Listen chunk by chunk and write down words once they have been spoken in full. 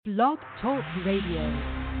Blog Talk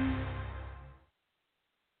Radio.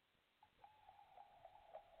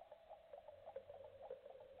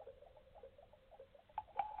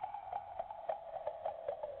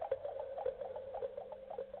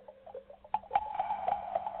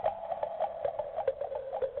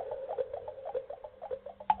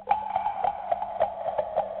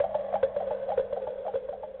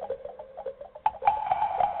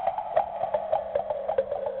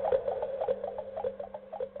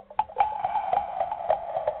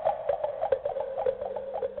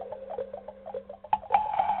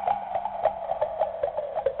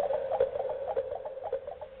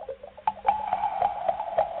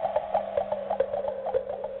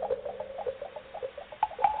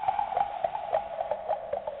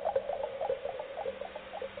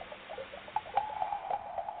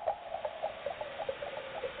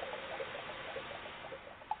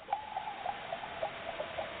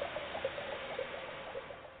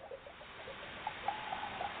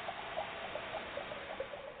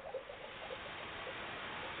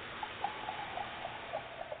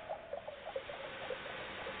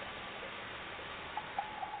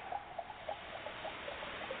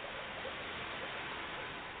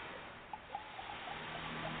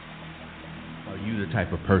 Are you the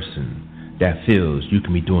type of person that feels you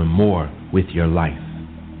can be doing more with your life?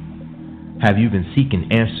 Have you been seeking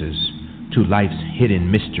answers to life's hidden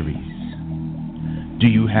mysteries? Do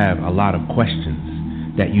you have a lot of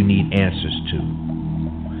questions that you need answers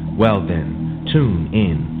to? Well then, tune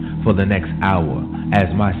in for the next hour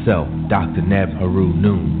as myself, Dr.Neb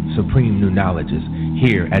Heru-Nun, Supreme Noonologist,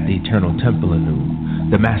 here at the Eternal Temple of Nun,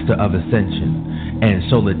 the Master of Ascension, and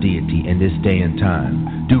Solar Deity in this day and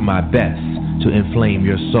time, do my best to inflame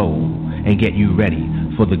your soul and get you ready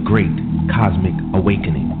for the great cosmic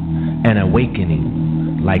awakening, an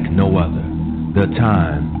awakening like no other. The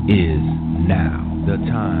time is now. The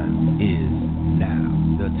time is now.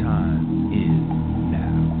 The time is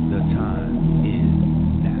now. The time is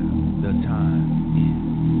now. The time is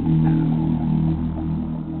now.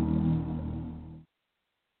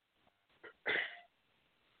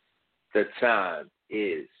 The time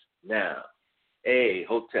is now. Hey,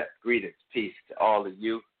 Hotep, greetings, peace to all of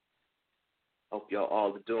you. Hope y'all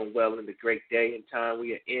all are doing well in the great day and time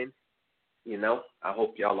we are in. You know, I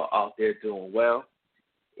hope y'all are out there doing well,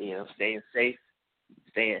 you know, staying safe,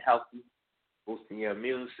 staying healthy, boosting your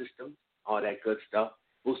immune system, all that good stuff,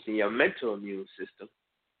 boosting your mental immune system,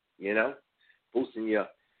 you know, boosting your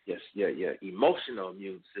emotional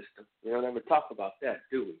immune system. We don't ever talk about that,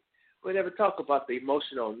 do we? We never talk about the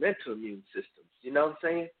emotional and mental immune systems, you know what I'm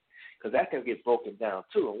saying? Because that can get broken down,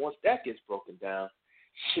 too. And once that gets broken down,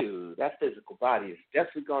 shoot, that physical body is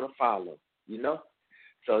definitely going to follow, you know?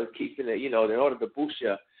 So keeping it, you know, in order to boost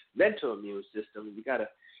your mental immune system, you gotta,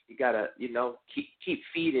 you know, keep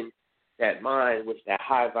feeding that mind with that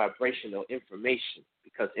high vibrational information,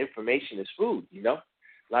 because information is food, you know?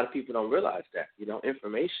 A lot of people don't realize that, you know,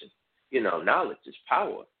 information, you know, knowledge is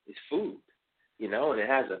power, it's food, you know, and it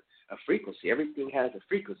has a frequency. Everything has a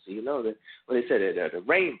frequency. You know, what they said, the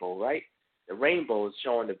rainbow, right? The rainbow is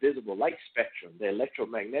showing the visible light spectrum, the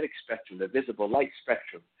electromagnetic spectrum, the visible light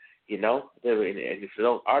spectrum, you know. And if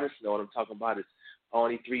those artists know what I'm talking about, it's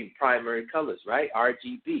only three primary colors, right?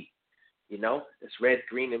 RGB, you know. It's red,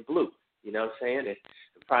 green, and blue, you know what I'm saying? It's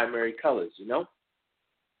the primary colors, you know.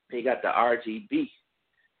 And you got the RGB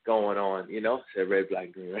going on, you know. Said red,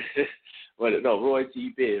 black, green, right? Well, no, Roy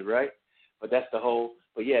G. Biv, right? But that's the whole,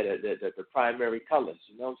 but yeah, the primary colors,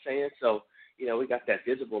 you know what I'm saying? So, you know, we got that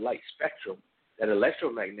visible light spectrum, that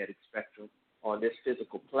electromagnetic spectrum on this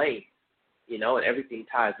physical plane, you know, and everything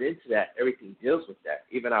ties into that. Everything deals with that.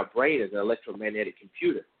 Even our brain is an electromagnetic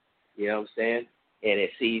computer, you know what I'm saying? And it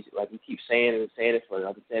sees, like we keep saying and saying it for,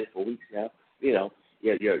 I've been saying it for weeks now, you know,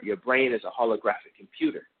 your brain is a holographic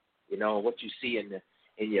computer, you know, and what you see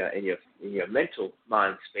in your mental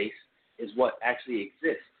mind space is what actually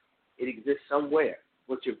exists. It exists somewhere.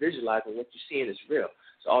 What you're visualizing, what you're seeing is real.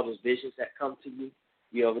 So all those visions that come to you,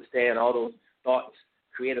 you understand, all those thoughts,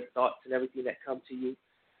 creative thoughts and everything that come to you,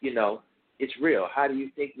 you know, it's real. How do you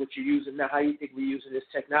think what you're using now, how do you think we're using this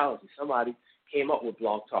technology? Somebody came up with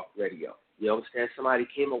Blog Talk Radio. You understand? Somebody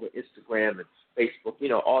came up with Instagram and Facebook, you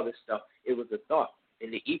know, all this stuff. It was a thought in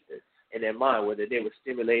the ether, in their mind, whether they were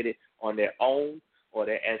stimulated on their own or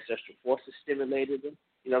their ancestral forces stimulated them.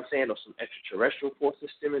 You know what I'm saying? Or some extraterrestrial forces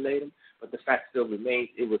stimulate them. But the fact still remains,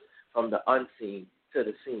 it was from the unseen to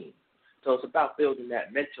the seen. So it's about building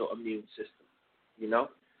that mental immune system, you know,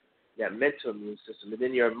 that mental immune system. And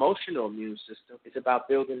then your emotional immune system, it's about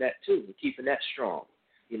building that too, and keeping that strong.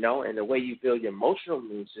 and the way you build your emotional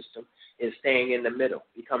immune system is staying in the middle,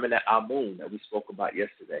 becoming that Amun that we spoke about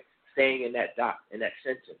yesterday, staying in that dot, in that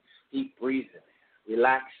center, deep breathing,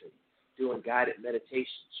 relaxing, doing guided meditations,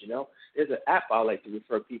 There's an app I like to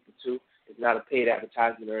refer people to. It's not a paid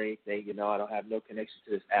advertisement or anything, I don't have no connection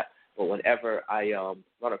to this app, but whenever I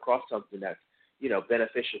run across something that's,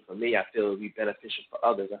 beneficial for me, I feel it would be beneficial for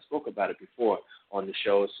others. I spoke about it before on the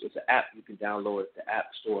show. It's an app you can download at the App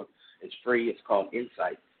Store. It's free. It's called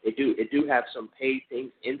Insight. It do have some paid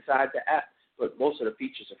things inside the app, but most of the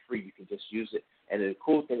features are free. You can just use it. And the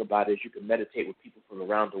cool thing about it is you can meditate with people from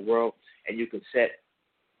around the world, and you can set,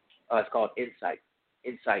 it's called Insight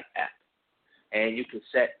app. And you can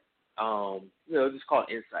set, it's called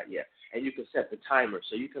Insight, yeah. And you can set the timer.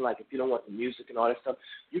 So you can, if you don't want the music and all that stuff,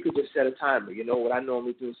 you can just set a timer. What I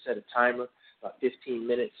normally do is set a timer, about 15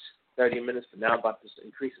 minutes, 30 minutes. But now I'm about to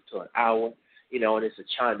increase it to an hour, and it's a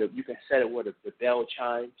chime. You can set it where the bell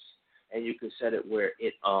chimes, and you can set it where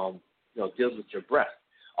it, deals with your breath.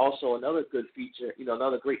 Also, another good feature,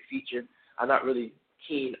 another great feature, I'm not really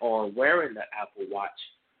keen on wearing the Apple Watch,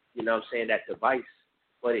 that device,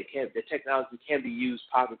 but the technology can be used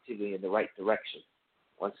positively in the right direction.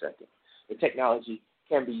 One second. The technology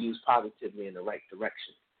can be used positively in the right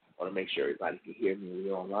direction. I want to make sure everybody can hear me when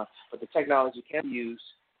you're online. But the technology can be used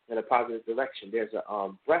in a positive direction. There's a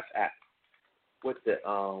breath app with the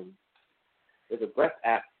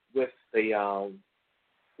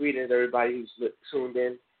greetings everybody who's tuned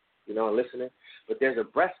in, and listening. But there's a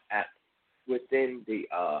breath app within the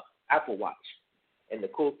Apple Watch, and the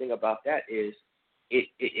cool thing about that is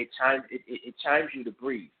it chimes you to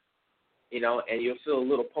breathe. And you'll feel a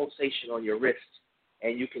little pulsation on your wrist,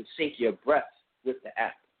 and you can sync your breath with the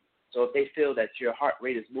app. So if they feel that your heart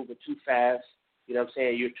rate is moving too fast,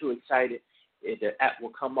 you're too excited, the app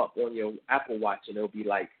will come up on your Apple Watch, and it'll be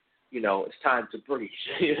like, it's time to breathe.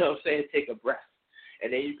 Take a breath.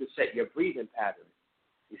 And then you can set your breathing pattern,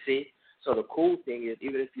 you see? So the cool thing is,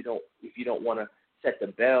 even if you don't want to set the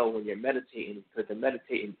bell when you're meditating, because the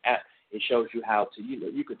meditating app, it shows you how to,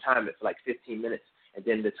 you could time it for 15 minutes. And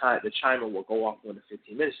then the chimer will go off when the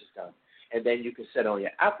 15 minutes is done. And then you can set on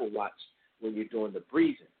your Apple Watch when you're doing the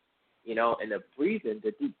breathing, and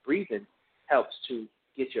the deep breathing helps to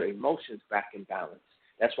get your emotions back in balance.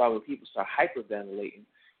 That's why when people start hyperventilating,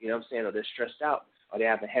 or they're stressed out, or they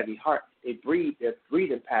have a heavy heart, their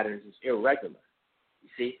breathing patterns is irregular, you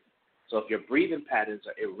see? So if your breathing patterns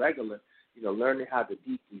are irregular, learning how to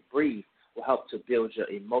deeply breathe will help to build your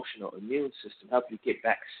emotional immune system, help you get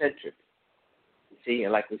back centered. See,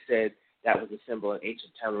 and like we said, that was a symbol in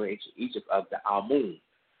ancient Tamil, ancient Egypt, of the Amun,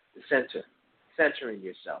 the center, centering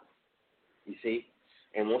yourself. You see?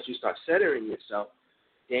 And once you start centering yourself,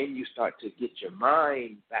 then you start to get your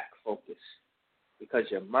mind back focused, because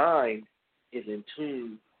your mind is in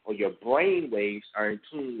tune, or your brain waves are in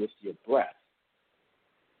tune with your breath.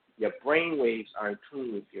 Your brain waves are in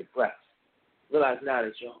tune with your breath. Realize now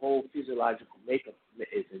that your whole physiological makeup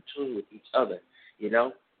is in tune with each other,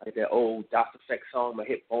 Like that old Dr. Feck song, my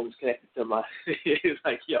hip bone is connected to my, it's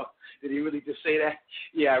like, yo, did he really just say that?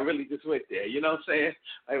 Yeah, I really just went there, you know what I'm saying?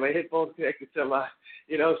 Like my hip bone is connected to my,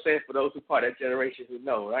 for those who part of that generation who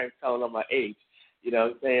know, right? I'm telling them my age, you know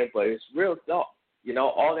what I'm saying? But it's real talk,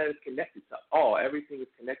 all that is connected to all. Everything is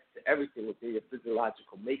connected to everything within your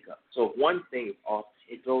physiological makeup. So if one thing is off,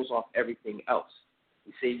 it throws off everything else.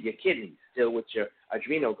 You see, your kidneys deal with your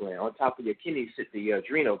adrenal gland. On top of your kidneys sit the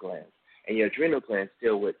adrenal glands. And your adrenal glands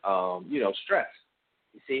deal with, stress,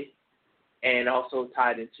 you see, and also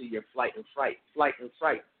tied into your flight and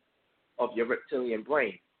fright of your reptilian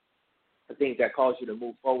brain, the things that cause you to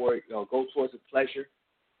move forward, go towards the pleasure,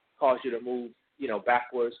 cause you to move,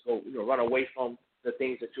 backwards, go, run away from the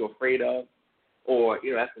things that you're afraid of, or,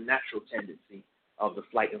 that's the natural tendency of the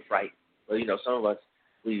flight and fright. But, some of us,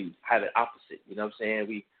 we have it opposite, you know what I'm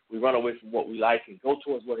saying? We run away from what we like and go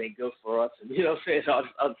towards what ain't good for us, and, all this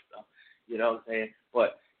other stuff. You know what I'm saying?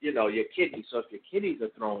 But, your kidneys, so if your kidneys are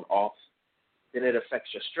thrown off, then it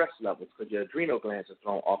affects your stress levels, because your adrenal glands are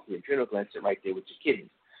thrown off. The adrenal glands sit right there with your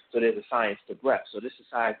kidneys. So there's a science to breath. So this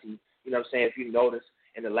society, if you notice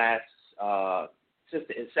in the last, since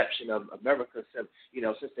the inception of America,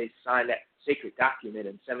 since they signed that sacred document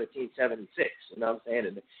in 1776,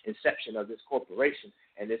 and the inception of this corporation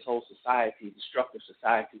and this whole society, destructive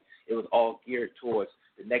society, it was all geared towards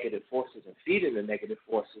the negative forces and feeding the negative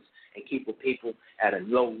forces and keeping people at a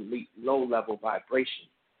low level vibration,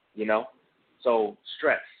 So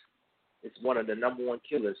stress is one of the number one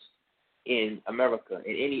killers in America, and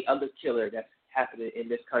any other killer that's happening in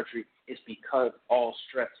this country is because all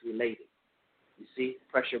stress related. You see,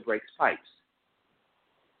 pressure breaks pipes.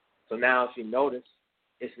 So now if you notice,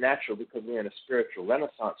 it's natural because we're in a spiritual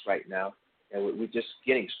renaissance right now, and we're just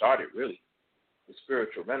getting started, really. The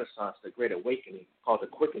spiritual renaissance, the great awakening, called the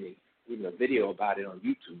quickening. Even a video about it on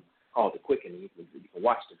YouTube called the quickening. You can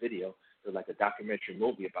watch the video. There's like a documentary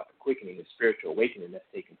movie about the quickening, the spiritual awakening that's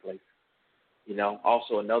taking place.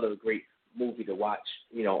 Also another great movie to watch,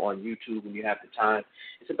 on YouTube when you have the time.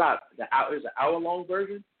 It's about there's an hour-long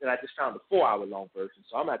version, and I just found the 4-hour-long version.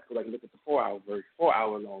 So I'm going to have to go back and look at the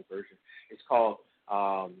 4-hour-long version. It's called,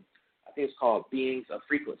 I think it's called Beings of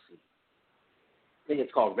Frequency. I think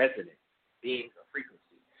it's called Resonant, Beings of Frequency.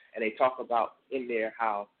 And they talk about in there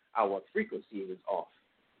how our frequency is off,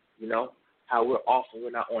 how we're off and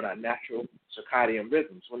we're not on our natural circadian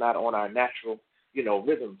rhythms. We're not on our natural,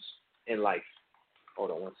 rhythms in life.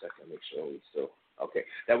 Hold on one second, make sure we still, okay,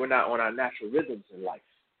 that we're not on our natural rhythms in life,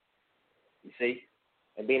 you see?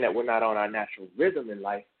 And being that we're not on our natural rhythm in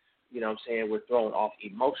life, we're thrown off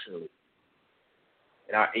emotionally.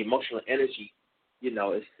 And our emotional energy,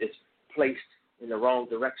 is placed in the wrong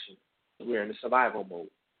direction. We're in the survival mode.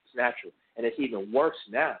 It's natural. And it's even worse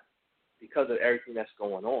now because of everything that's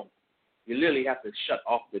going on. You literally have to shut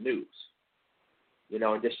off the news,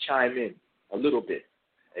 and just chime in a little bit.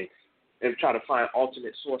 And try to find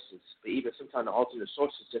alternate sources. But even sometimes the alternate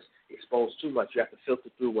sources just expose too much. You have to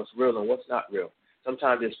filter through what's real and what's not real.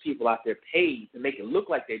 Sometimes there's people out there paid to make it look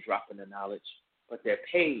like they're dropping the knowledge, but they're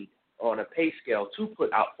paid on a pay scale to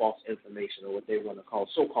put out false information or what they want to call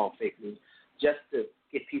so-called fake news just to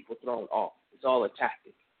get people thrown off. It's all a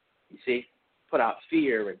tactic, you see? Put out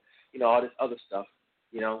fear and, all this other stuff,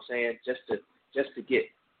 just to get,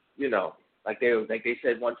 like they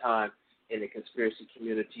said one time in the conspiracy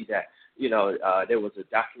community that, there was a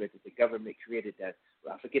document that the government created that,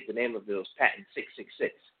 I forget the name of it, was Patent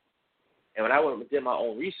 666. And when I went and did my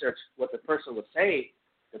own research, what the person was saying,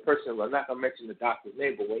 I'm not going to mention the doctor's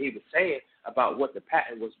name, but what he was saying about what the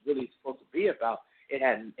patent was really supposed to be about, it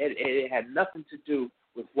had nothing to do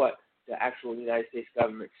with what the actual United States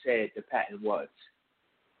government said the patent was.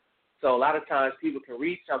 So a lot of times people can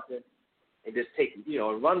read something and just take, and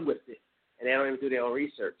run with it, and they don't even do their own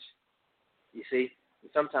research. You see?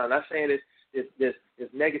 And sometimes, not saying there's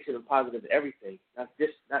negative and positive to everything. Not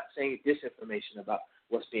saying disinformation about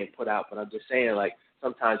what's being put out, but I'm just saying, like,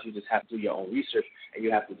 sometimes you just have to do your own research and you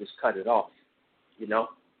have to just cut it off, and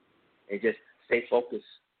just stay focused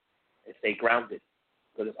and stay grounded,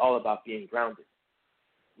 because it's all about being grounded,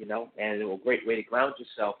 and a great way to ground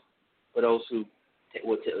yourself for those who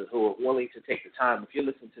are willing to take the time. If you're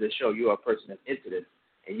listening to this show, you are a person that's into this,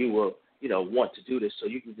 and you will, want to do this, so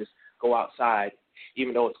you can just go outside,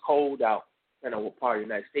 even though it's cold out, depending on what part of the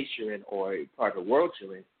United States you're in or part of the world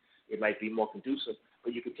you're in. It might be more conducive,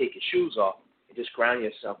 but you can take your shoes off and just ground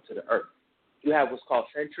yourself to the earth. You have what's called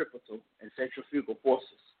centripetal and centrifugal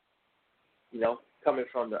forces, coming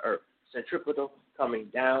from the earth. Centripetal coming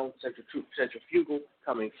down, centrifugal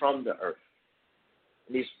coming from the earth.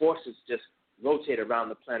 And these forces just rotate around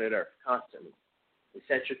the planet Earth constantly. The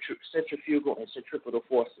centrifugal and centripetal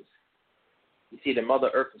forces. You see, the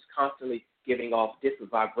Mother Earth is constantly giving off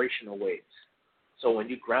different vibrational waves. So when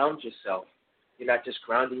you ground yourself, you're not just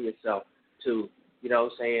grounding yourself to, to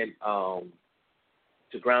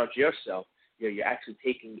ground yourself. You're actually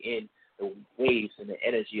taking in the waves and the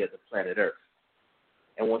energy of the planet Earth.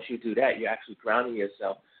 And once you do that, you're actually grounding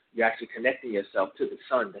yourself. You're actually connecting yourself to the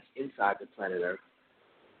sun that's inside the planet Earth.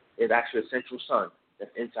 There's actually a central sun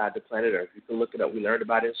that's inside the planet Earth. You can look it up. We learned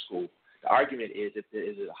about it in school. The argument is it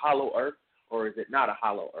a hollow Earth or is it not a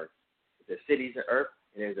hollow Earth? Is there cities in Earth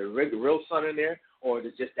and there's a real sun in there, or is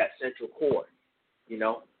it just that central core?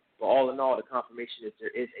 But all in all, the confirmation is there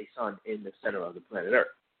is a sun in the center of the planet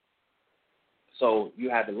Earth. So you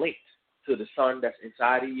have a link to the sun that's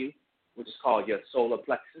inside of you, which is called your solar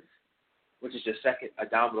plexus, which is your second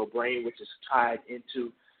abdominal brain, which is tied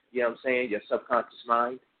into, your subconscious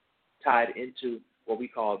mind, tied into what we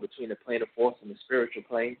call between the plane of force and the spiritual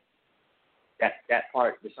plane. That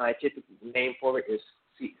part, the scientific name for it is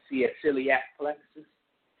celiac plexus,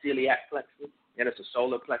 and it's a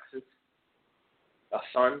solar plexus, a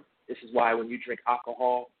sun. This is why when you drink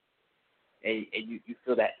alcohol and you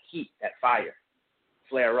feel that heat, that fire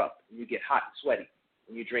flare up, and you get hot and sweaty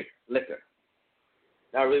when you drink liquor.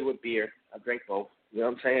 Not really with beer. I drink both.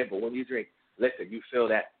 But when you drink liquor, you feel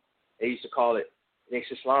that. They used to call it, in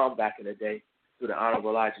Islam back in the day, through the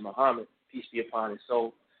Honorable Elijah Muhammad, peace be upon his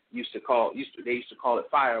soul, they used to call it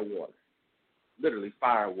fire water. Literally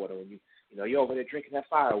fire water. When you're over there drinking that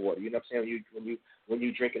fire water. When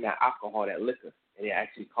you drinking that alcohol, that liquor, and it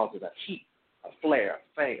actually causes a heat, a flare,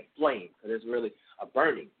 a flame, because there's really a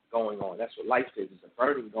burning going on. That's what life is. It's a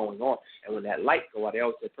burning going on. And when that light go out, they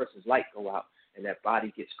always say a person's light go out, and that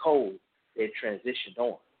body gets cold, then transitioned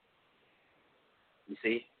on. You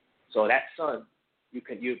see? So that sun,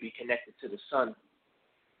 you'll be connected to the sun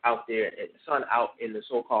out there, the sun out in the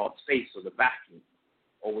so-called space or the vacuum,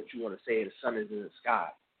 or what you want to say, the sun is in the sky.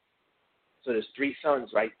 So there's 3 suns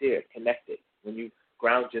right there connected. When you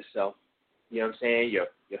ground yourself, you know what I'm saying, your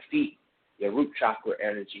feet, your root chakra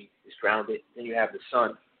energy is grounded. Then you have the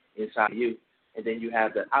sun inside you, and then you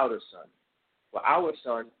have the outer sun. Well, our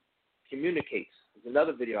sun communicates. There's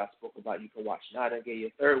another video I spoke about you can watch now. I done gave you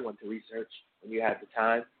a third one to research when you have the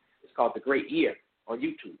time. It's called The Great Year on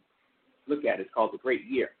YouTube. Look at it. It's called The Great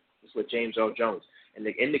Year. It's with James Earl Jones. And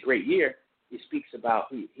in The Great Year, he speaks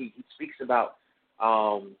about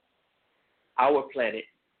our planet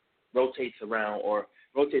rotates around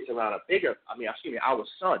a bigger, our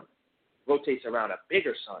sun rotates around a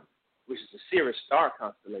bigger sun, which is the Sirius star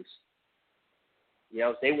constellation. You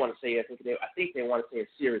know, they want to say, I think they want to say a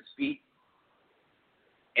Sirius B,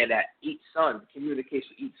 and that each sun communicates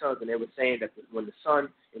with each sun. And they were saying that when the sun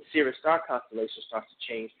in Sirius star constellation starts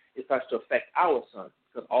to change, it starts to affect our sun,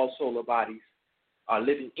 because all solar bodies are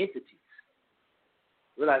living entities.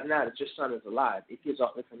 Realize now that your sun is alive. It gives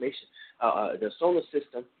off information. The solar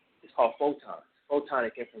system is called photons,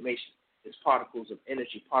 photonic information. It's particles of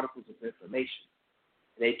energy, particles of information.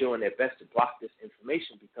 And they're doing their best to block this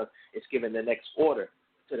information because it's giving the next order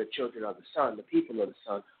to the children of the sun, the people of the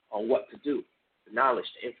sun, on what to do, the knowledge,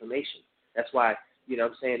 the information. That's why, you know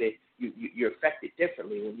what I'm saying, that you're affected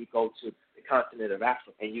differently when you go to the continent of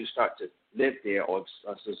Africa and you start to live there or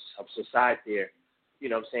subside there, you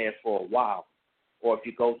know what I'm saying, for a while. Or if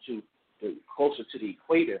you go to closer to the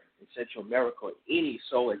equator in Central America or any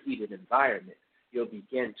solar heated environment, you'll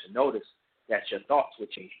begin to notice that your thoughts will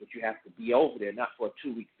change. But you have to be over there, not for a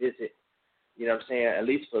 2-week visit, you know what I'm saying, at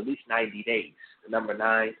least 90 days. The number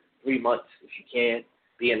 9, 3 months if you can,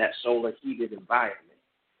 be in that solar heated environment.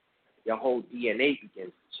 Your whole DNA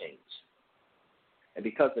begins to change. And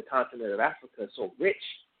because the continent of Africa is so rich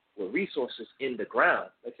with resources in the ground,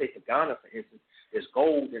 let's say for Ghana, for instance, there's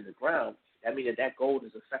gold in the ground. That means that gold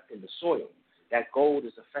is affecting the soil. That gold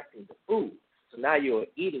is affecting the food. So now you're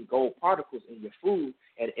eating gold particles in your food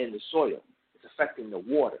and in the soil. It's affecting the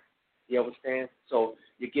water. You understand? So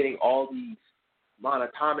you're getting all these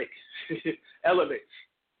monatomic elements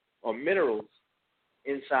or minerals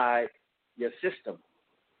inside your system,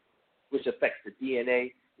 which affects the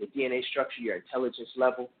DNA, your DNA structure, your intelligence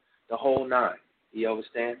level, the whole 9. You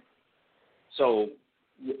understand? So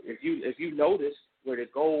if you notice where the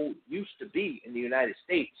gold used to be in the United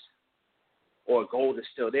States, or gold is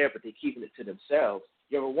still there, but they're keeping it to themselves,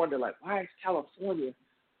 you ever wonder, like, why is California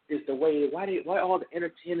is the way, why all the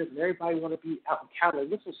entertainers and everybody want to be out in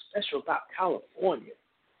California? What's so special about California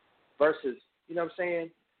versus, you know what I'm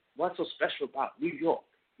saying, what's so special about New York?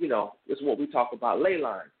 You know, this is what we talk about, ley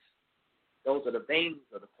lines. Those are the veins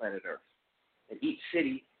of the planet Earth. And each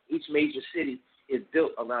city, each major city is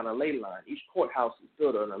built around a ley line. Each courthouse is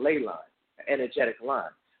built on a ley line, an energetic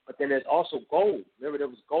line. But then there's also gold. Remember, there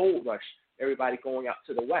was gold rush, everybody going out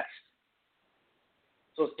to the west.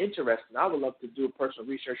 So it's interesting. I would love to do personal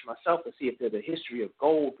research myself and see if there's a history of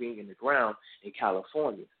gold being in the ground in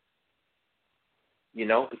California. You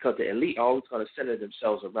know, because the elite are always going to center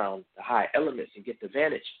themselves around the high elements and get the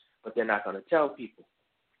advantage, but they're not going to tell people.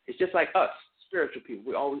 It's just like us, spiritual people.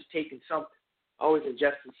 We're always taking something, always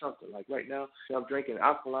ingesting something. Like right now, I'm drinking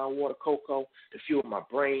alkaline water, cocoa to fuel my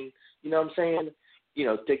brain. You know what I'm saying? You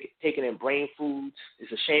know, taking in brain foods.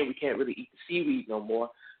 It's a shame we can't really eat the seaweed no more.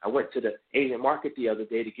 I went to the Asian market the other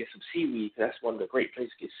day to get some seaweed. That's one of the great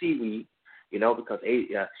places to get seaweed, you know, because in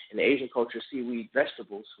the Asian culture, seaweed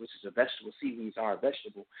vegetables, which is a vegetable, seaweeds are a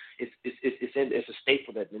vegetable, it's a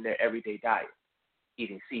staple that in their everyday diet,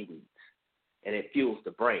 eating seaweeds. And it fuels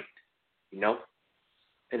the brain, you know.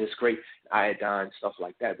 And it's great, iodine, stuff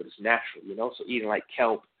like that, but it's natural, you know. So eating like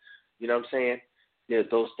kelp, you know what I'm saying?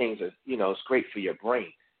 Those things are, you know, it's great for your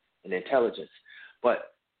brain and intelligence.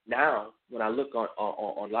 But now, when I look on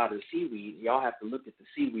a lot of the seaweed, y'all have to look at the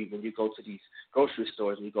seaweed when you go to these grocery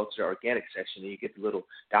stores and you go to the organic section and you get the little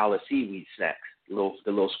 $1 seaweed snacks, the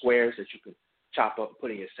little squares that you can chop up and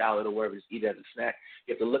put in your salad or wherever, just eat as a snack.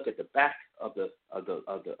 You have to look at the back of the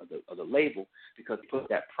label because they put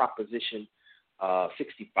that proposition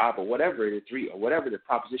 65 or whatever it is, 3 or whatever the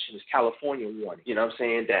proposition is, California warning. You know what I'm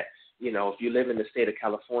saying? That, you know, if you live in the state of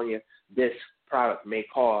California, this product may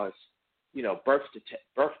cause, you know, birth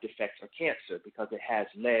defects or cancer because it has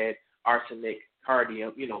lead, arsenic,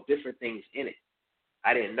 cardium, you know, different things in it.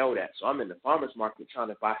 I didn't know that. So I'm in the farmer's market trying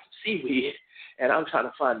to buy some seaweed, and I'm trying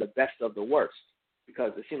to find the best of the worst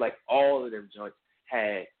because it seemed like all of them joints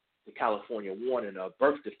had the California warning of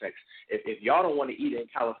birth defects. If y'all don't want to eat it in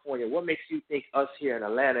California, what makes you think us here in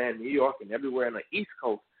Atlanta and New York and everywhere on the East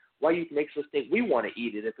Coast, why you makes us think we want to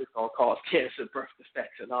eat it if it's going to cause cancer, birth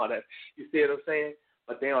defects, and all that? You see what I'm saying?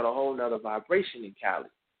 But they're on a whole nother vibration in Cali.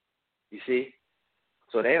 You see?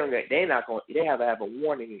 So they have a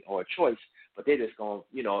warning or a choice, but they're just going,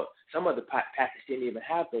 some of the packets didn't even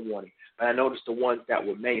have the warning. But I noticed the ones that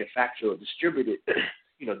were manufactured or distributed,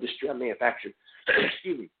 manufactured,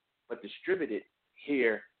 excuse me, but distributed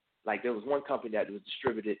here, like there was one company that was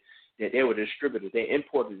distributed, that they were distributed. They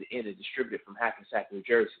imported it in and distributed from Hackensack, New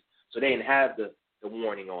Jersey. So they didn't have the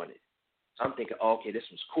warning on it. So I'm thinking, okay, this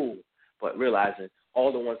was cool. But realizing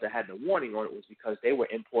all the ones that had the warning on it was because they were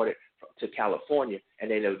imported to California and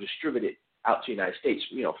then they were distributed out to the United States,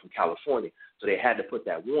 from California. So they had to put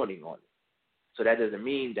that warning on it. So that doesn't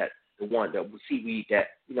mean that the seaweed that,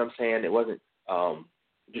 it wasn't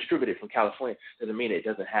distributed from California, doesn't mean it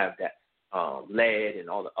doesn't have that lead and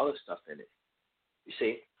all the other stuff in it. You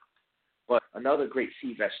see? But another great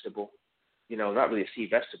sea vegetable, not really a sea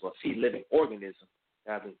vegetable, a sea living organism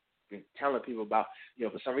that I've been telling people about,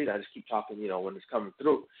 for some reason I just keep talking, when it's coming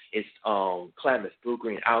through, it's Klamath,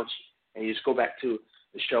 blue-green algae. And you just go back to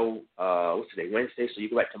the show, what's today, Wednesday, so you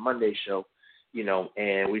go back to Monday's show,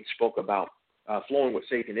 and we spoke about flowing with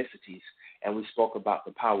synchronicities, and we spoke about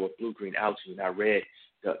the power of blue-green algae, and I read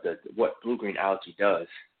what blue-green algae does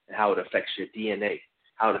and how it affects your DNA,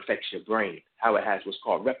 how it affects your brain, how it has what's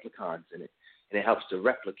called replicons in it, and it helps to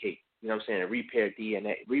replicate, and repair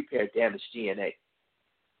DNA, repair damaged DNA.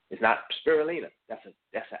 It's not spirulina, that's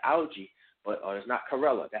an algae, or it's not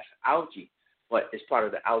chlorella, that's algae, but it's part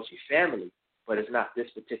of the algae family, but it's not this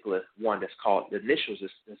particular one that's called, the initials,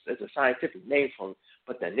 it's a scientific name for it,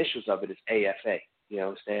 but the initials of it is AFA, you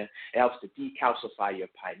understand? It helps to decalcify your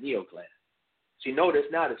pineal gland. So you notice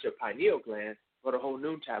now that your pineal gland, got a whole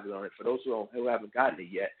Nun tablet on it. For those who haven't gotten it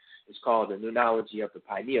yet, it's called The Nunology of the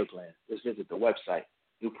Pineal Gland. Just visit the website,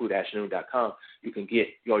 nupu-nun.com. You can you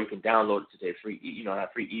can download it today, free, not a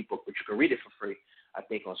free ebook, but you can read it for free, I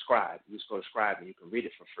think, on Scribe. You just go to Scribe and you can read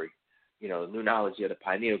it for free. The Nunology of the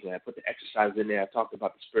Pineal Gland. I put the exercises in there. I talked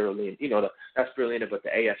about the spirulina, not spirulina, but the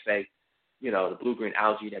AFA, the blue-green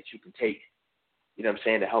algae that you can take,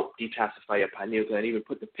 to help detoxify your pineal gland. I even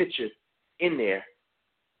put the picture in there,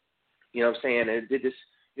 and it did this,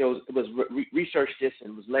 it was researched this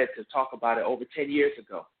and was led to talk about it over 10 years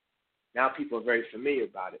ago. Now people are very familiar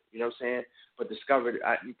about it, but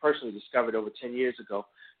I personally discovered over 10 years ago,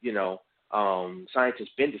 scientists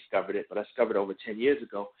been discovered it, but I discovered it over 10 years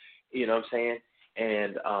ago,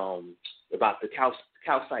 and about the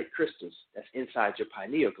calcite crystals that's inside your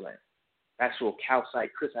pineal gland. Actual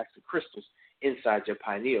calcite crystals inside your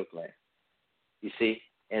pineal gland. You see?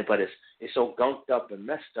 But it's so gunked up and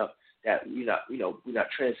messed up that we're not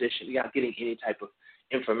transitioning. We're not getting any type of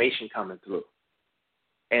information coming through.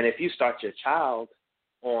 And if you start your child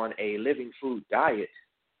on a living food diet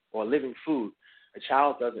or living food, a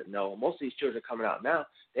child doesn't know. Most of these children coming out now,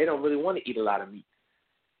 they don't really want to eat a lot of meat.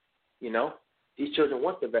 These children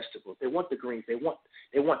want the vegetables. They want the greens. They want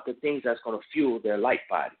the things that's going to fuel their light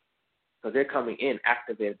body, because they're coming in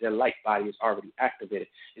activated. Their light body is already activated.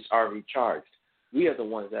 It's already charged. We are the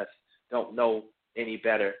ones that don't know any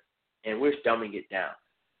better, and we're dumbing it down.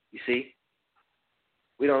 You see?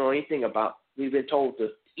 We don't know anything about, we've been told to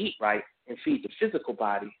eat right and feed the physical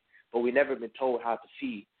body, but we've never been told how to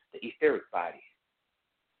feed the etheric body,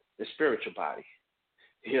 the spiritual body.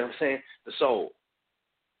 You know what I'm saying? The soul.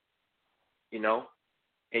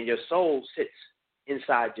 And your soul sits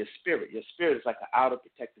inside your spirit. Your spirit is like an outer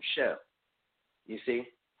protective shell. You see?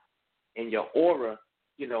 And your aura,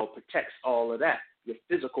 protects all of that. Your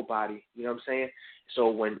physical body, you know what I'm saying? So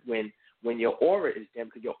when your aura is dim,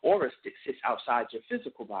 because your aura sits outside your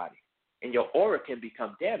physical body, and your aura can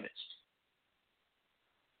become damaged.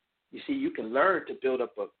 You see, you can learn to build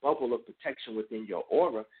up a bubble of protection within your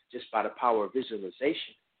aura just by the power of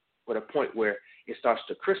visualization, with a point where it starts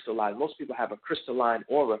to crystallize. Most people have a crystalline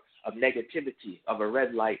aura of negativity, of a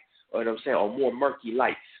red light, or or more murky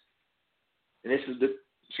lights. And this is the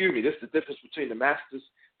difference between the masters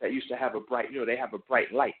that used to have a bright, they have a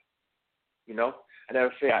bright light. I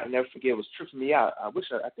never forget, it was tripping me out. I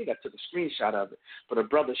think I took a screenshot of it, but a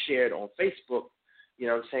brother shared on Facebook,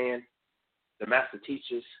 the master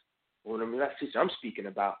teachers, or the master teacher I'm speaking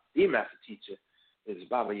about, the master teacher is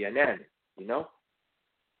Baba Yanani,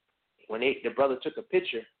 When the brother took a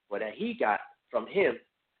picture, that he got from him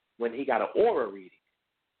when he got an aura reading,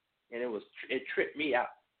 and it tripped me out,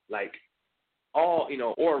 like all,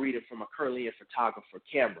 aura reading from a Curlian photographer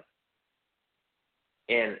camera,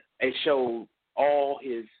 and it showed all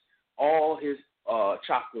his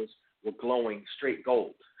chakras were glowing straight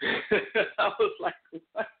gold. I was like,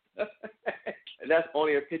 what? And that's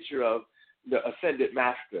only a picture of the ascended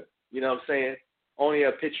master. You know what I'm saying? Only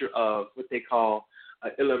a picture of what they call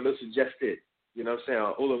Illuminati. You know what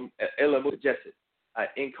I'm saying? Illuminati,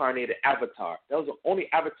 incarnated avatar. Those are only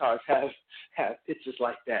avatars have pictures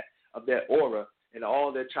like that of their aura and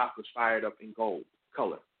all their chakras fired up in gold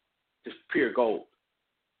color, just pure gold.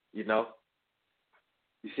 You know?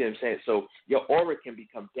 You see what I'm saying? So your aura can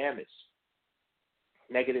become damaged.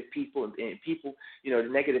 Negative people and people, the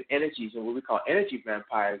negative energies and what we call energy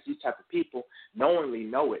vampires, these type of people knowingly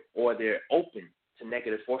know it, or they're open to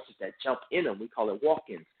negative forces that jump in them. We call it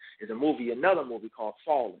walk-ins. There's another movie called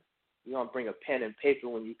Fallen. You're going to bring a pen and paper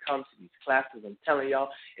when you come to these classes. I'm telling y'all,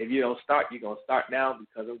 if you don't start, you're going to start now,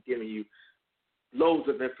 because I'm giving you loads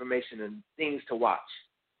of information and things to watch.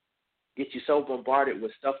 Get you so bombarded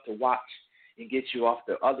with stuff to watch and get you off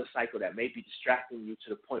the other cycle that may be distracting you to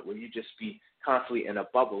the point where you just be constantly in a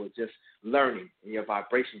bubble of just learning and your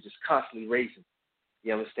vibration just constantly raising.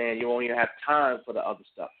 You understand? You won't even have time for the other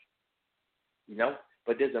stuff.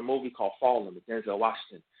 But there's a movie called Fallen with Denzel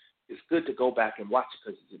Washington. It's good to go back and watch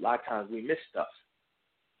it, because a lot of times we miss stuff.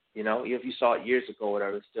 If you saw it years ago or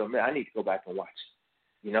whatever, still, I need to go back and watch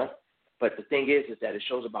it. But the thing is that it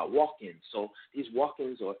shows about walk-ins. So these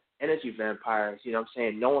walk-ins or energy vampires,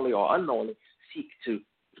 knowingly or unknowingly seek to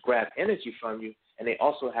grab energy from you, and they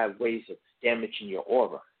also have ways of damaging your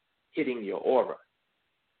aura, hitting your aura.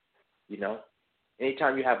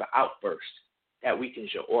 Anytime you have an outburst, that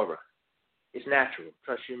weakens your aura. It's natural,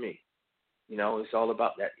 trust you me. It's all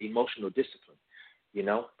about that emotional discipline,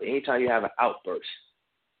 But anytime you have an outburst,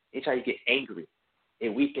 anytime you get angry, it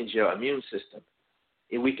weakens your immune system.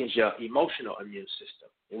 It weakens your emotional immune system.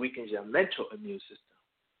 It weakens your mental immune system.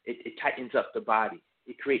 It tightens up the body.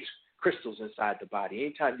 It creates crystals inside the body.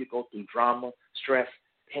 Anytime you go through drama, stress,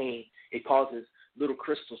 pain, it causes little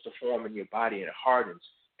crystals to form in your body, and it hardens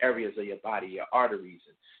areas of your body, your arteries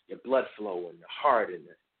and your blood flow and the heart and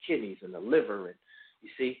the kidneys and the liver, and you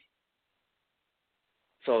see.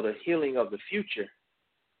 So the healing of the future,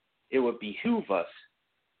 it would behoove us,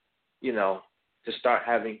 to start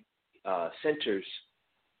having centers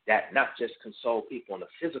that not just console people on a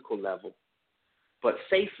physical level, but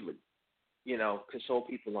safely, console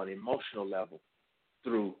people on an emotional level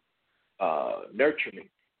through nurturing,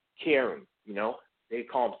 caring. They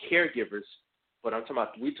call them caregivers, but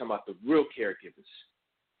we talking about the real caregivers.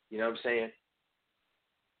 You know what I'm saying?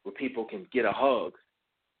 Where people can get a hug.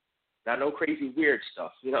 Not no crazy weird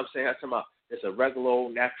stuff. You know what I'm saying? I'm talking about just a regular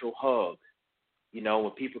old natural hug. When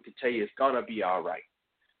people can tell you it's gonna be all right.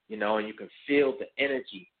 And you can feel the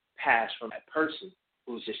energy pass from that person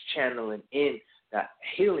who's just channeling in that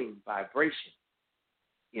healing vibration.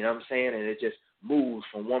 You know what I'm saying? And it just moves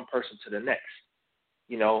from one person to the next.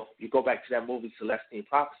 You go back to that movie Celestine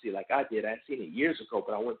Prophecy like I did. I had seen it years ago,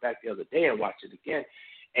 but I went back the other day and watched it again.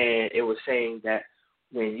 And it was saying that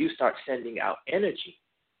when you start sending out energy,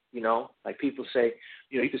 like people say,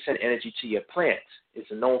 you can send energy to your plants.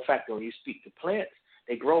 It's a known fact that when you speak to plants,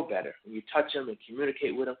 they grow better. When you touch them and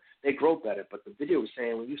communicate with them, they grow better. But the video was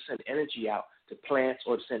saying when you send energy out to plants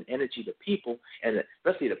or send energy to people, and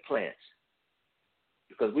especially to plants,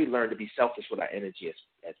 because we learn to be selfish with our energy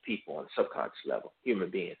as people on a subconscious level, human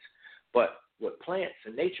beings. But with plants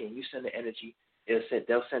and nature, when you send the energy,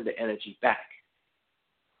 they'll send the energy back.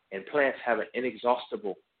 And plants have an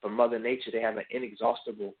inexhaustible, from Mother Nature, they have an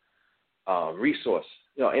inexhaustible resource,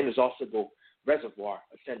 inexhaustible reservoir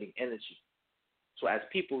of sending energy. So as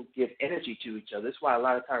people give energy to each other, that's why a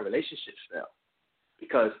lot of time relationships fail.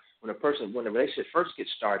 Because when the relationship first gets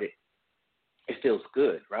started, it feels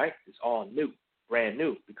good, right? It's all new, brand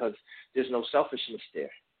new, because there's no selfishness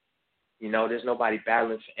there. There's nobody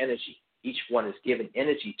battling for energy. Each one is giving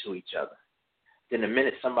energy to each other. Then the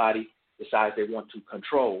minute somebody decides they want to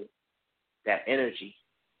control that energy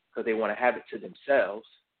because they want to have it to themselves,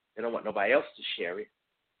 they don't want nobody else to share it,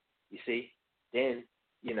 you see, then,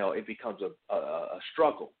 it becomes a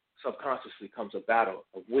struggle. Subconsciously comes a battle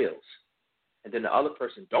of wills. And then the other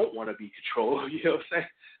person don't want to be controlled, you know what I'm saying?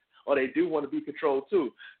 Or they do want to be controlled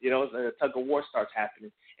too, and a tug of war starts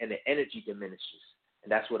happening and the energy diminishes.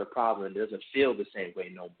 And that's what the problem, it doesn't feel the same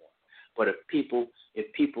way no more. But if people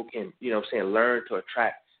can, learn to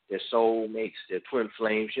attract their soulmates, their twin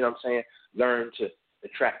flames, learn to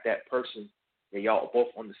attract that person that y'all are both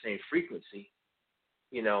on the same frequency,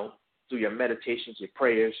 through your meditations, your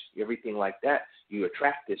prayers, everything like that, you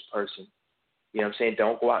attract this person.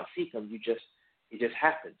 Don't go out and seek them. It just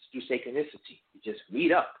happens through synchronicity. You just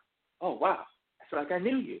meet up. Oh, wow. I feel like I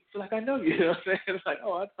knew you. I feel like I know you. You know what I'm saying? Like,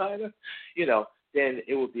 oh, I kind of, then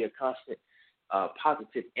it would be a constant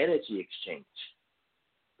positive energy exchange.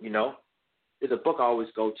 You know, there's a book I always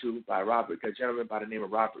go to by a gentleman by the name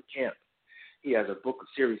of Robert Camp. He has a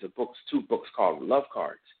series of books, 2 books called Love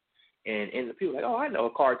Cards. And the people are like, oh, I know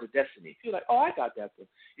Cards of Destiny. People are like, oh, I got that book.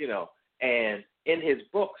 You know, and in his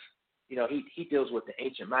books, you know, he deals with the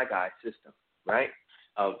ancient Magi system, right,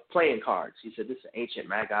 of playing cards. He said this is an ancient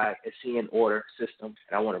Magi, Essene order system,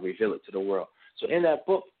 and I want to reveal it to the world. So in that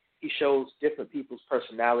book, he shows different people's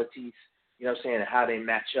personalities, you know what I'm saying, and how they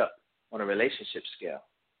match up on a relationship scale.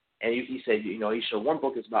 And he said, you know, he showed one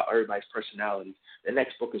book is about everybody's personalities. The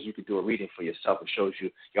next book is you could do a reading for yourself. It shows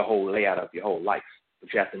you your whole layout of your whole life,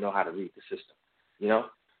 but you have to know how to read the system, you know.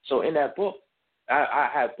 So in that book, I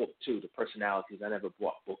have book 2, the personalities. I never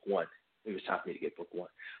bought book 1. It was time for me to get book 1.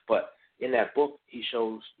 But in that book, he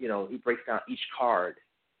shows, you know, he breaks down each card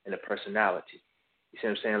and the personality. You see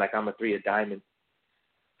what I'm saying? Like I'm a 3 of diamond.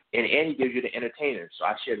 And he gives you the entertainer. So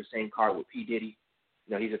I share the same card with P. Diddy.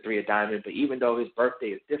 You know, he's a 3 of diamond. But even though his birthday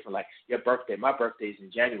is different, like your birthday, my birthday is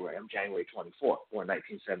in January. I'm January 24th, born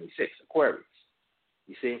 1976, Aquarius.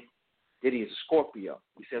 You see? Diddy is a Scorpio.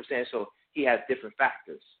 You see what I'm saying? So he has different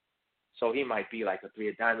factors. So he might be like a 3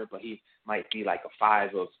 of diamond, but he might be like a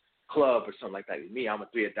 5 of club or something like that. With me, I'm a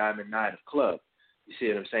 3 of diamond, 9 of club. You see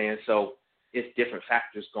what I'm saying? So it's different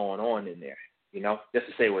factors going on in there. You know, just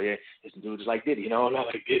to say, well, yeah, this dude is like Diddy, you know, not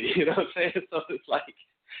like Diddy, you know what I'm saying? So it's like,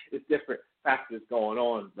 it's different factors going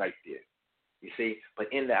on right there, you see? But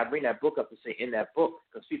in that, I bring that book up to say in that book,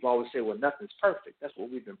 because people always say, well, nothing's perfect. That's what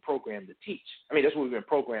we've been programmed to teach. I mean, that's what we've been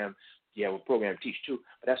programmed, we're programmed to teach too,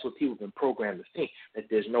 but that's what people have been programmed to think, that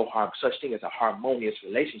there's no such thing as a harmonious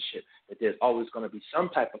relationship, that there's always going to be some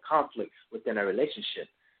type of conflict within a relationship,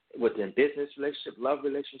 within business relationship, love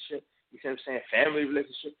relationship, you see what I'm saying, family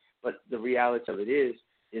relationship. But the reality of it is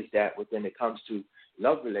that when it comes to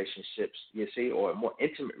love relationships, you see, or a more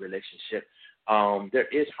intimate relationship, there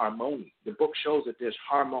is harmony. The book shows that there's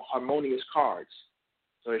harmonious cards.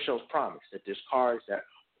 So it shows promise, that there's cards that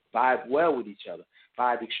vibe well with each other,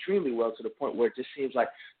 vibe extremely well to the point where it just seems like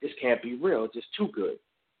this can't be real, it's just too good.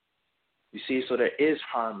 You see, so there is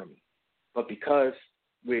harmony. But because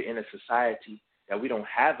we're in a society that we don't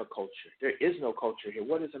have a culture, there is no culture here.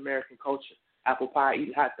 What is American culture? Apple pie,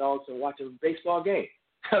 eating hot dogs, and watching a baseball game.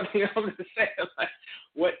 I mean, I'm just saying, like,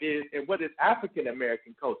 what is African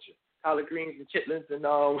American culture? Collard greens and chitlins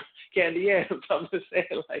and candy yams. I'm just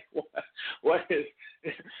saying, like, what is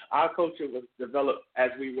our culture was developed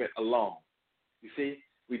as we went along. You see,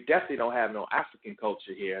 we definitely don't have no African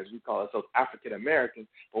culture here, as we call ourselves African American,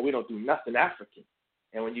 but we don't do nothing African.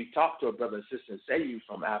 And when you talk to a brother and sister and say you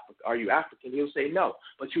from Africa, are you African? He'll say no,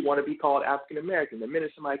 but you want to be called African American. The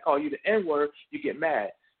minute somebody call you the N-word, you get mad.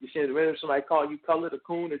 You see, the minute somebody call you colored, a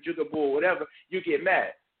coon, a jigaboo, or whatever, you get mad.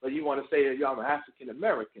 But you want to say that I'm an African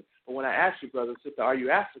American. But when I ask you, brother and sister, are you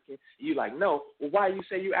African? You like, no. Well, why you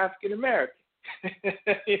say you African American? You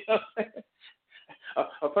know what I'm saying?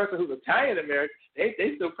 A person who's Italian American,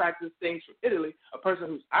 they still practice things from Italy. A person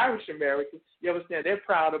who's Irish American, you understand, they're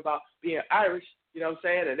proud about being Irish, you know what I'm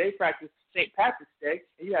saying, and they practice St. Patrick's Day,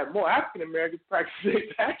 and you have more African Americans practice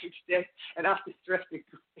St. Patrick's Day, and I'm just dressed in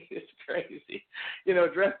green. It's crazy. You know,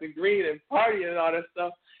 dressed in green and partying and all that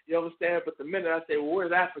stuff, you understand, but the minute I say, well,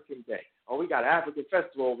 where's African Day? Oh, we got an African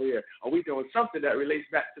festival over here. Are we doing something that relates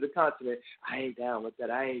back to the continent? I ain't down with that.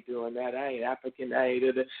 I ain't doing that. I ain't African. I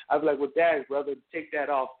ain't that. I'd be like, well, dang, brother, take that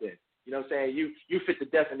off then. You know what I'm saying? You fit the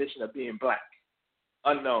definition of being black.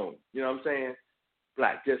 Unknown. You know what I'm saying?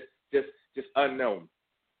 Black. Just unknown.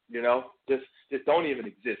 You know? Just don't even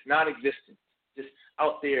exist. Non-existent. Just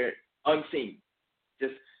out there, unseen.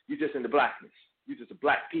 You're just in the blackness. You're just a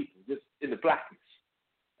black people. Just in the blackness.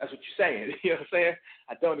 That's what you're saying. You know what I'm saying?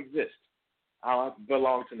 I don't exist. I don't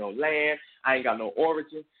belong to no land. I ain't got no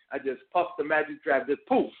origin. I just puffed the magic draft. Just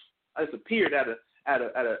poof. I just appeared out of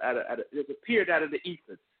the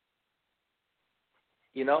ethers.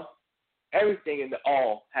 You know, everything in the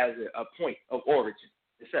all has a point of origin.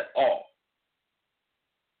 It's at all.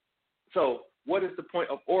 So, what is the point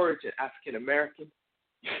of origin, African American?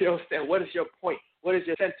 You understand? What is your point? What is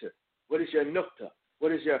your center? What is your nukta?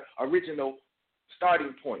 What is your original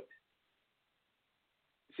starting point?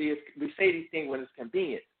 See, we say these things when it's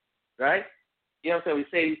convenient, right? You know what I'm saying? We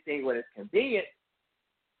say these things when it's convenient,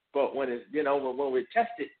 but when it's, you know, when we're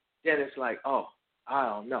tested, then it's like, oh, I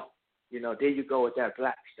don't know. You know, there you go with that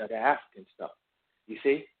black stuff, that African stuff. You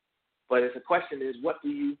see? But the question is, what do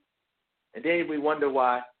you, and then we wonder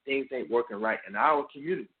why things ain't working right in our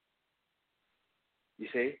community. You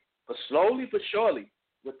see? But slowly but surely,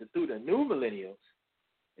 through the new millennials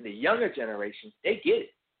and the younger generations, they get it.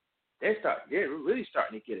 They're really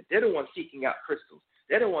starting to get it. They're the ones seeking out crystals.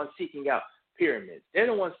 They're the ones seeking out pyramids. They're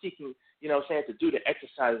the ones seeking, to do the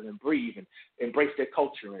exercises and breathe and embrace their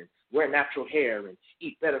culture and wear natural hair and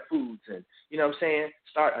eat better foods and,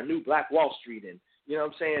 start a new Black Wall Street and,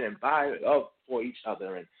 and buy up for each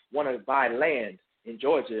other and want to buy land in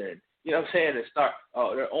Georgia and, and start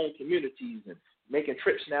their own communities and making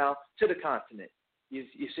trips now to the continent. You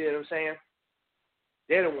see what I'm saying?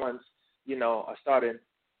 They're the ones, are starting,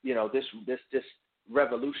 this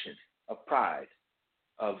revolution of pride,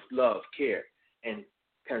 of love, care, and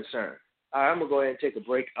concern. All right, I'm going to go ahead and take a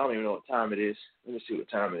break. I don't even know what time it is. Let me see what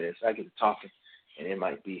time it is. I get to talking, and it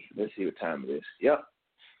might be. Let's see what time it is. Yep.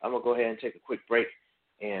 I'm going to go ahead and take a quick break,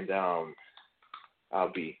 and I'll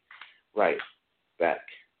be right back.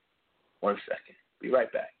 1 second. Be right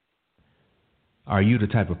back. Are you the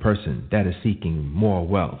type of person that is seeking more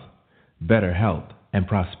wealth, better health, and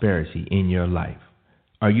prosperity in your life?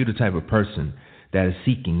 Are you the type of person that is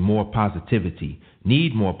seeking more positivity,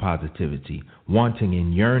 need more positivity, wanting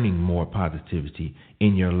and yearning more positivity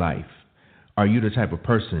in your life? Are you the type of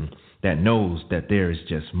person that knows that there is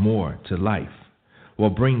just more to life? Well,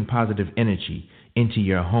 bring positive energy into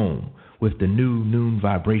your home with the new Noon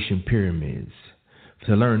Vibration Pyramids.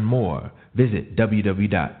 To learn more, visit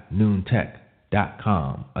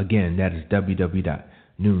www.noontech.com. Again, that is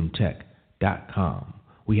www.noontech.com.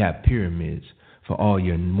 We have pyramids for all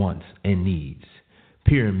your wants and needs.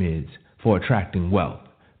 Pyramids for attracting wealth.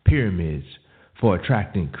 Pyramids for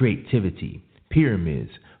attracting creativity. Pyramids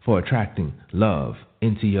for attracting love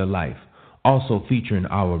into your life. Also featuring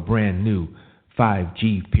our brand new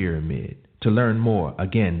 5G pyramid. To learn more,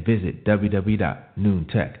 again, visit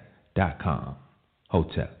www.noontech.com.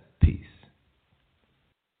 Hotel. Peace.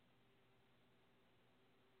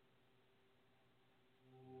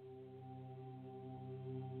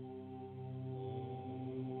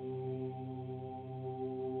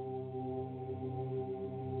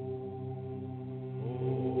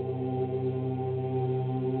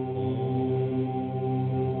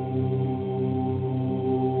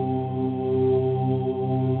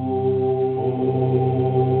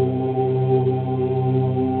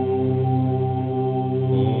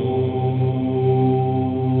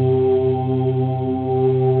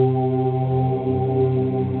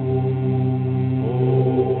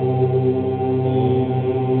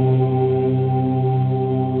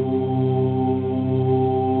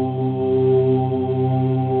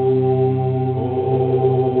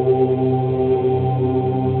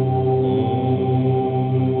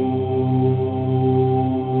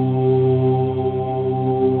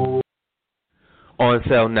 On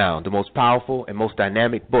sale now, the most powerful and most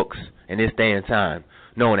dynamic books in this day and time,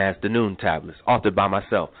 known as the Noon Tablets, authored by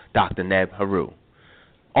myself, Dr.Neb Heru.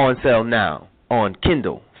 On sale now on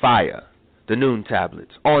Kindle Fire, the Noon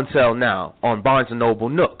Tablets. On sale now on Barnes & Noble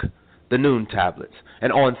Nook, the Noon Tablets.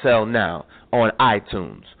 And on sale now on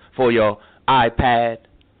iTunes for your iPad,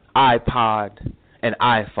 iPod, and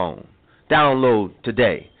iPhone. Download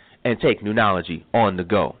today and take Noonology on the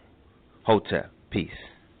go. Hotel. Peace.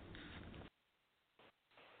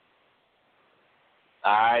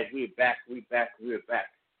 All right, we're back.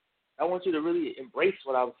 I want you to really embrace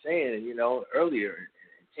what I was saying, earlier and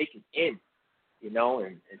take it in,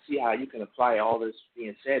 and see how you can apply all this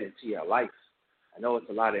being said into your life. I know it's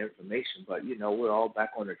a lot of information, but, we're all back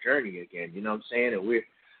on the journey again, you know what I'm saying? And we're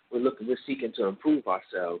seeking to improve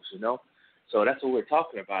ourselves, So that's what we're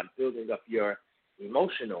talking about, building up your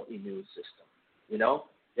emotional immune system,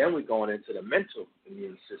 Then we're going into the mental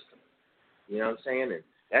immune system, you know what I'm saying? And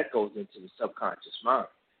that goes into the subconscious mind,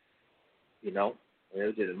 And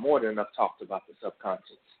we did more than enough talked about the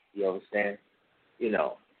subconscious, you understand?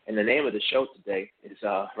 And the name of the show today is,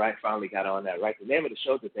 finally got on that, right? The name of the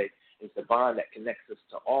show today is The Bond That Connects Us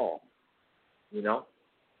to All,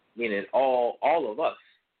 Meaning all of us,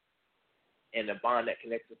 and the bond that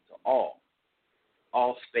connects us to all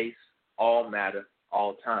space, all matter,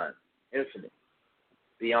 all time, infinite,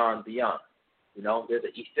 beyond. There's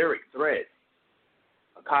an etheric thread,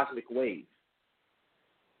 a cosmic wave,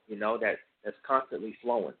 that's constantly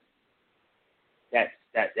flowing, that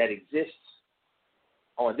exists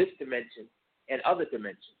on this dimension and other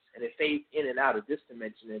dimensions, and it fades in and out of this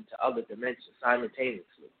dimension into other dimensions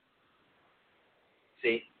simultaneously.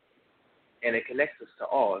 See? And it connects us to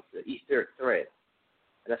all. It's the etheric thread.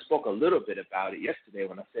 And I spoke a little bit about it yesterday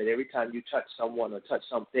when I said every time you touch someone or touch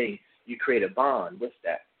something, you create a bond with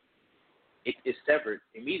that. It is severed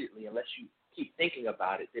immediately unless you keep thinking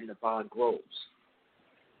about it, then the bond grows.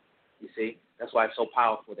 You see? That's why it's so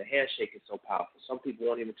powerful. The handshake is so powerful. Some people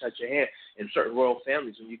won't even touch your hand. In certain royal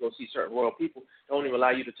families, when you go see certain royal people, they don't even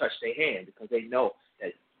allow you to touch their hand because they know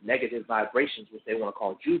that negative vibrations, which they want to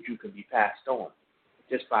call juju, can be passed on.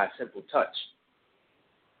 just by a simple touch.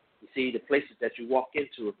 You see, the places that you walk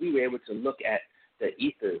into, if we were able to look at the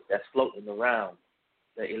ethers that's floating around,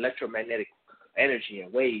 the electromagnetic energy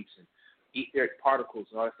and waves and etheric particles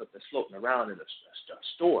and all that stuff that's floating around in a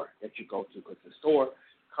store that you go to, because the store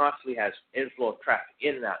constantly has inflow of traffic,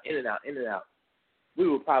 in and out, in and out, in and out. We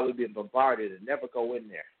would probably be bombarded and never go in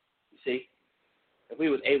there. You see? If we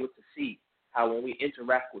was able to see how when we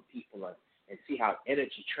interact with people and see how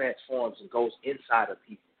energy transforms and goes inside of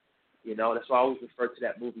people, you know, that's why I always refer to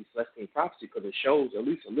that movie Celestine Prophecy, because it shows at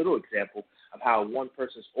least a little example of how one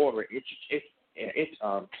person's aura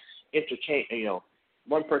interchange, you know,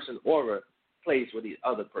 one person's aura plays with the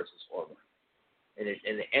other person's aura, and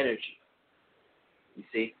the energy. You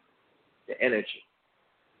see, the energy.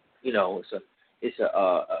 You know, it's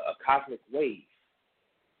a cosmic wave.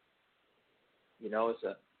 You know,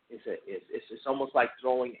 it's almost like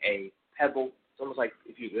throwing a pebble. It's almost like,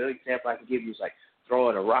 if you, the example I can give you is like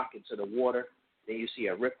throwing a rock into the water, then you see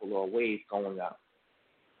a ripple or a wave going out.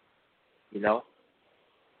 You know?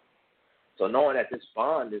 So knowing that this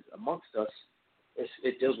bond is amongst us,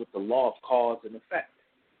 it deals with the law of cause and effect,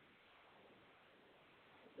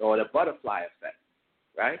 or the butterfly effect,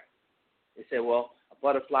 right? They say, well, a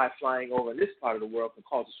butterfly flying over in this part of the world can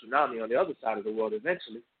cause a tsunami on the other side of the world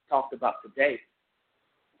eventually. Talked about today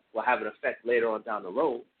will have an effect later on down the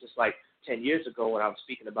road, just like 10 years ago when I was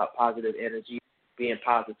speaking about positive energy, being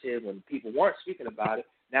positive, when people weren't speaking about it.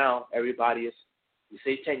 Now everybody is, you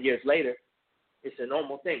see, 10 years later, it's a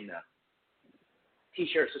normal thing now.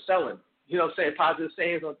 T-shirts are selling. You know what I'm saying? Positive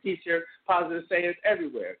sayings on T-shirts, positive sayings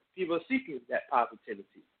everywhere. People are seeking that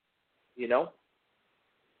positivity, you know?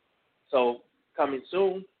 So coming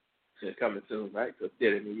soon, right?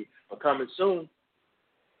 But coming soon,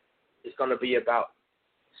 it's going to be about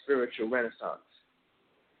spiritual renaissance,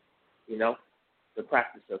 you know? The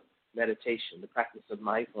practice of meditation, the practice of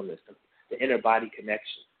mindfulness, the inner body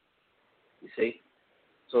connection, you see?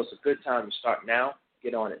 So it's a good time to start now,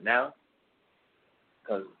 get on it now,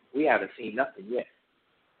 because we haven't seen nothing yet.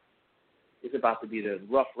 It's about to be the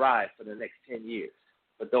rough ride for the next 10 years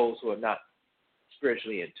for those who are not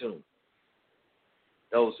spiritually in tune,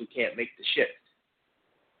 those who can't make the shift,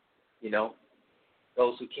 you know,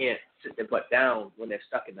 those who can't sit their butt down when they're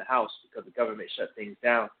stuck in the house because the government shut things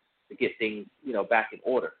down to get things, you know, back in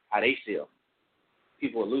order, how they feel.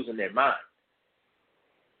 People are losing their mind.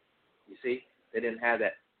 You see, they didn't have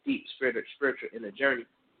that deep spiritual inner journey,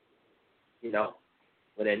 you know,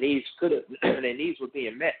 when their needs their needs were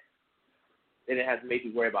being met. They didn't have to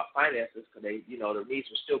maybe worry about finances because they, you know, their needs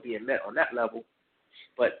were still being met on that level,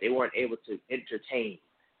 but they weren't able to entertain,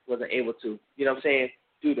 wasn't able to, you know what I'm saying,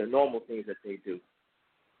 do the normal things that they do.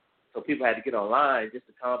 So people had to get online just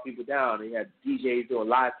to calm people down. And you had DJs doing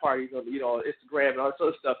live parties on, you know, Instagram and all that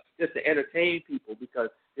sort of stuff just to entertain people because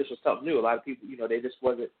this was something new. A lot of people, you know, they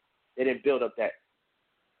didn't build up that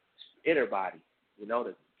inner body, you know,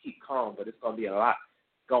 to keep calm. But it's going to be a lot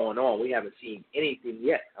going on. We haven't seen anything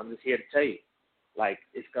yet. I'm just here to tell you, like,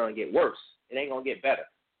 it's going to get worse. It ain't going to get better.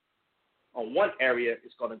 On one area,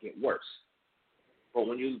 it's going to get worse. But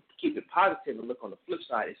when you keep it positive and look on the flip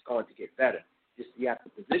side, it's going to get better. Just you have to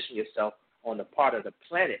position yourself on the part of the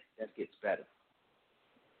planet that gets better.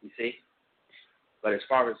 You see? But as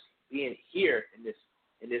far as being here in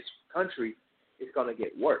this country, it's going to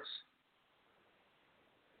get worse.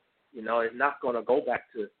 You know, it's not going to go back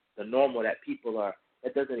to the normal that people are.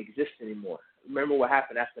 That doesn't exist anymore. Remember what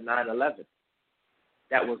happened after 9/11?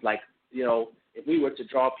 That was like, you know, if we were to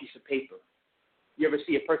draw a piece of paper, you ever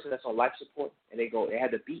see a person that's on life support and they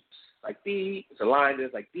had the beeps, like beep, it's a line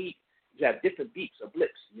there's like beep. You have different beeps or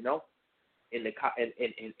blips, you know, in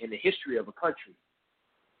the history of a country.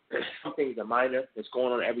 Some things are minor that's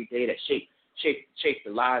going on every day that shape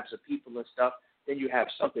the lives of people and stuff. Then you have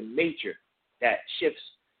something major that shifts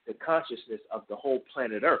the consciousness of the whole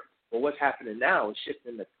planet Earth. But what's happening now is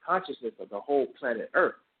shifting the consciousness of the whole planet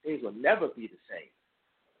Earth. Things will never be the same.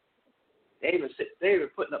 They're even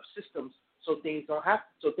putting up systems so things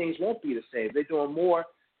won't be the same. They're doing more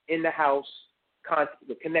in the house,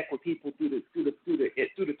 to connect with people through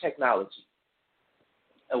the technology.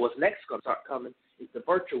 And what's next going to start coming is the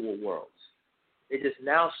virtual worlds. They're just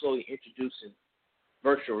now slowly introducing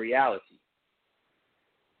virtual reality.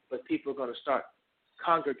 But people are going to start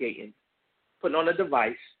congregating, putting on a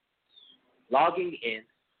device, logging in,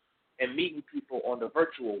 and meeting people on the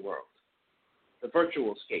virtual world, the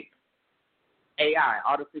virtual scape. AI,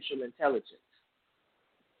 artificial intelligence.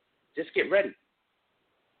 Just get ready.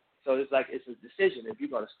 So it's like it's a decision. If you're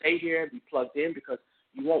going to stay here and be plugged in because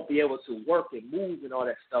you won't be able to work and move and all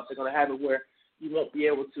that stuff, they're going to have it where you won't be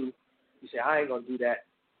able to, you say, I ain't going to do that.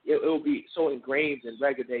 it will be so ingrained in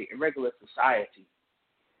regular society,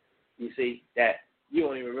 you see, that you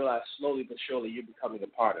don't even realize slowly but surely you're becoming a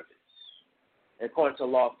part of it. And according to the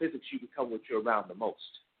law of physics, you become what you're around the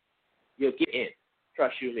most. You'll get in.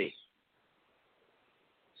 Trust you me.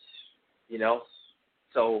 You know?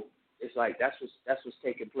 So it's like that's what's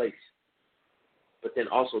taking place. But then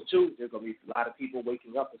also, too, there's going to be a lot of people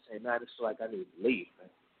waking up and saying, man, I just feel like I need to leave, man.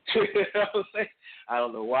 You know what I'm saying? I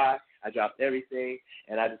don't know why. I dropped everything,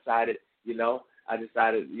 and I decided, in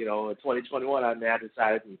 2021, I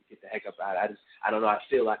decided to get the heck up out. I don't know. I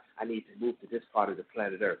feel like I need to move to this part of the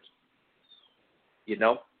planet Earth. You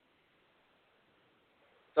know?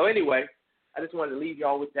 So anyway, I just wanted to leave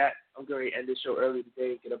y'all with that. I'm going to end this show early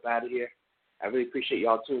today and get up out of here. I really appreciate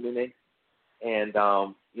y'all tuning in. And,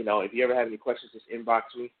 if you ever have any questions, just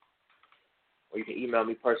inbox me. Or you can email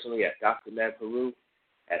me personally at Dr.Neb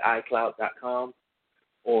Heru@icloud.com.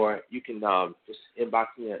 Or you can just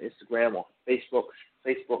inbox me on Instagram or Facebook.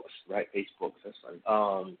 Facebooks, that's funny.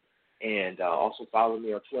 And also follow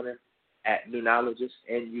me on Twitter at Noonologist,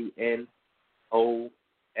 NUNOLOGIST,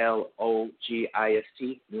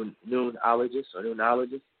 Noonologist or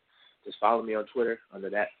Noonologist. Just follow me on Twitter under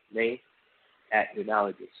that name at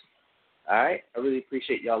Noonologist. All right? I really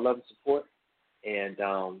appreciate y'all love and support. And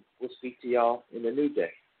we'll speak to y'all in the new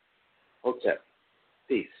day. Hotep.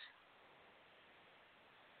 Peace.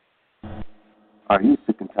 Are you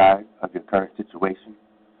sick and tired of your current situation?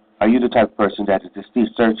 Are you the type of person that is just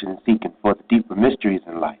searching and seeking for the deeper mysteries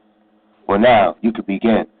in life? Well, now you can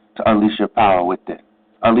begin to unleash your power within.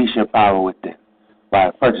 Unleash your power within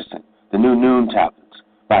by purchasing the new Noon tablets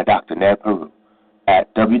by Dr. Neb Heru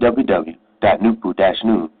at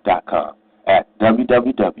www.nupu-noon.com, at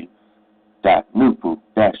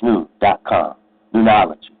www.nupu-noon.com.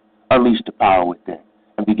 Noonology. Unleash the power within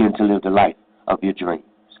and begin to live the life of your dreams.